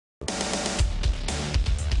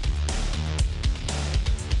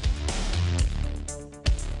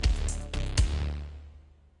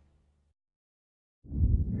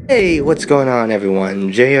Hey, what's going on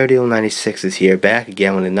everyone? JRDL96 is here, back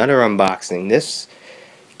again with another unboxing. This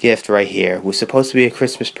gift right here was supposed to be a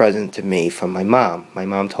Christmas present to me from my mom. My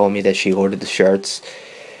mom told me that she ordered the shirts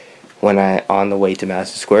on the way to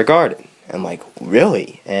Madison Square Garden. I'm like,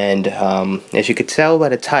 really? And as you could tell by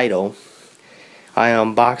the title,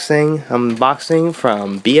 I'm unboxing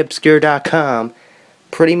from beobscure.com,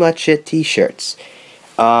 Pretty Much It t-shirts.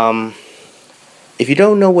 If you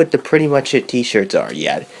don't know what the Pretty Much It t-shirts are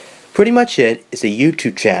yet, Pretty Much It is a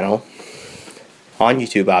YouTube channel, on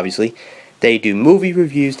YouTube obviously. They do movie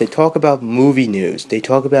reviews, they talk about movie news, they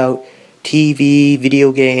talk about TV,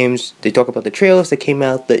 video games, they talk about the trailers that came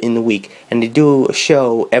out in the week, and they do a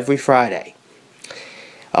show every Friday.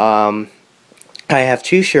 I have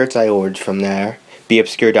two shirts I ordered from there,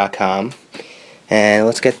 beobscure.com, and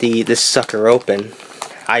let's get this sucker open.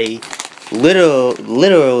 I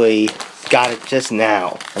literally got it just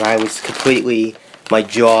now, and I was my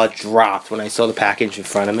jaw dropped when I saw the package in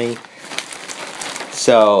front of me.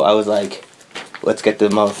 So I was like, let's get the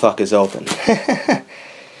motherfuckers open.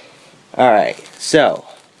 Alright, so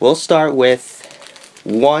we'll start with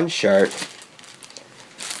one shirt.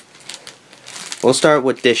 We'll start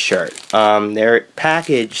with this shirt. They're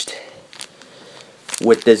packaged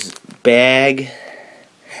with this bag.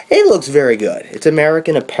 It looks very good. It's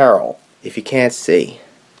American Apparel, if you can't see.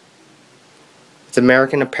 It's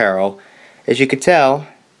American Apparel. As you can tell,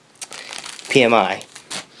 PMI.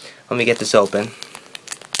 Let me get this open.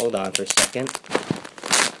 Hold on for a second.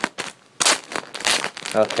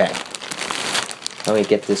 Okay. Let me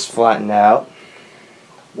get this flattened out.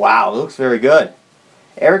 Wow, it looks very good.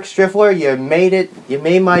 Eric Striffler, you made it. You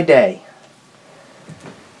made my day.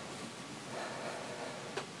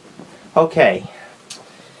 Okay.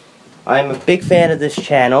 I'm a big fan of this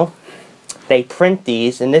channel. They print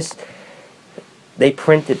these, and they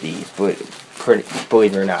printed these,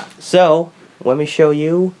 believe it or not. So, let me show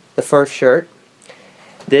you the first shirt.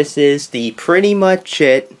 This is the Pretty Much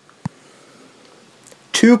It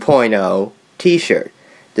 2.0 t-shirt.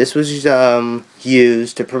 This was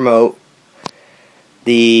used to promote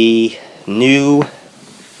the new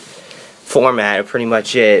format of Pretty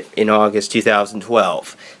Much It in August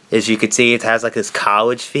 2012. As you can see, it has like this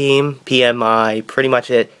college theme, PMI, Pretty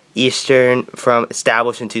Much It, Eastern,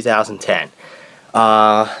 established in 2010.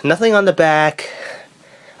 Nothing on the back.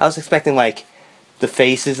 I was expecting like the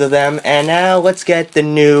faces of them, and now let's get the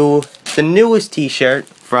newest t-shirt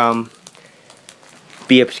from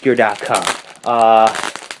beobscure.com.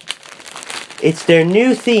 It's their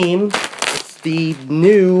new theme. It's the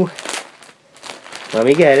new, let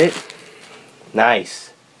me get it.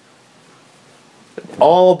 Nice.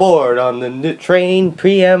 All aboard on the new train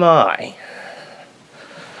PMI.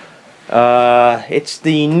 It's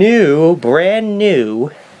the brand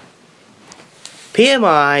new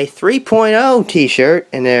PMI 3.0 t-shirt,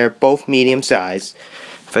 and they're both medium size.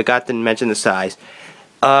 Forgot to mention the size.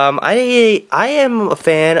 I am a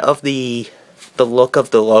fan of the look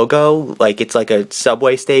of the logo, like it's like a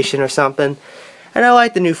subway station or something, and I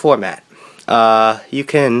like the new format. You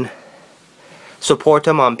can support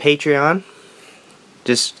them on Patreon.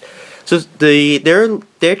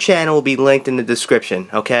 Their channel will be linked in the description,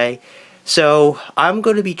 okay? So, I'm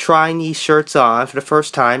going to be trying these shirts on for the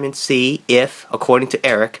first time and see if, according to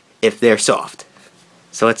Eric, if they're soft.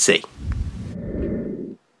 So, let's see.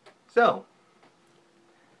 So,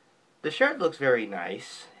 the shirt looks very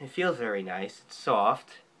nice. It feels very nice. It's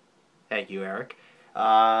soft. Thank you, Eric.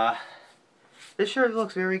 This shirt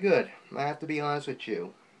looks very good. I have to be honest with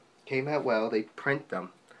you. Came out well. They print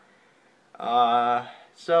them.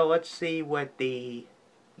 So, let's see what the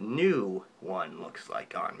new one looks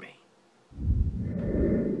like on me.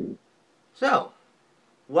 So,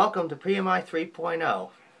 welcome to PMI 3.0.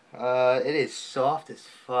 It is soft as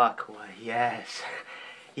fuck. Well, yes.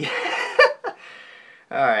 Yeah.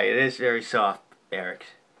 Alright, it is very soft, Eric.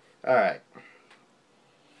 Alright.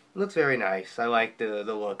 Looks very nice. I like the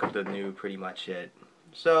look of the new Pretty Much It.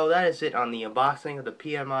 So, that is it on the unboxing of the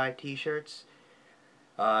PMI t-shirts.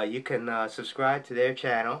 You can subscribe to their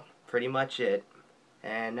channel, Pretty Much It.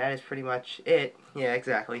 And that is pretty much it. Yeah,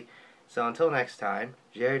 exactly. So until next time,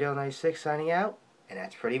 JRDL96 signing out, and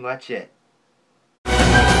that's pretty much it.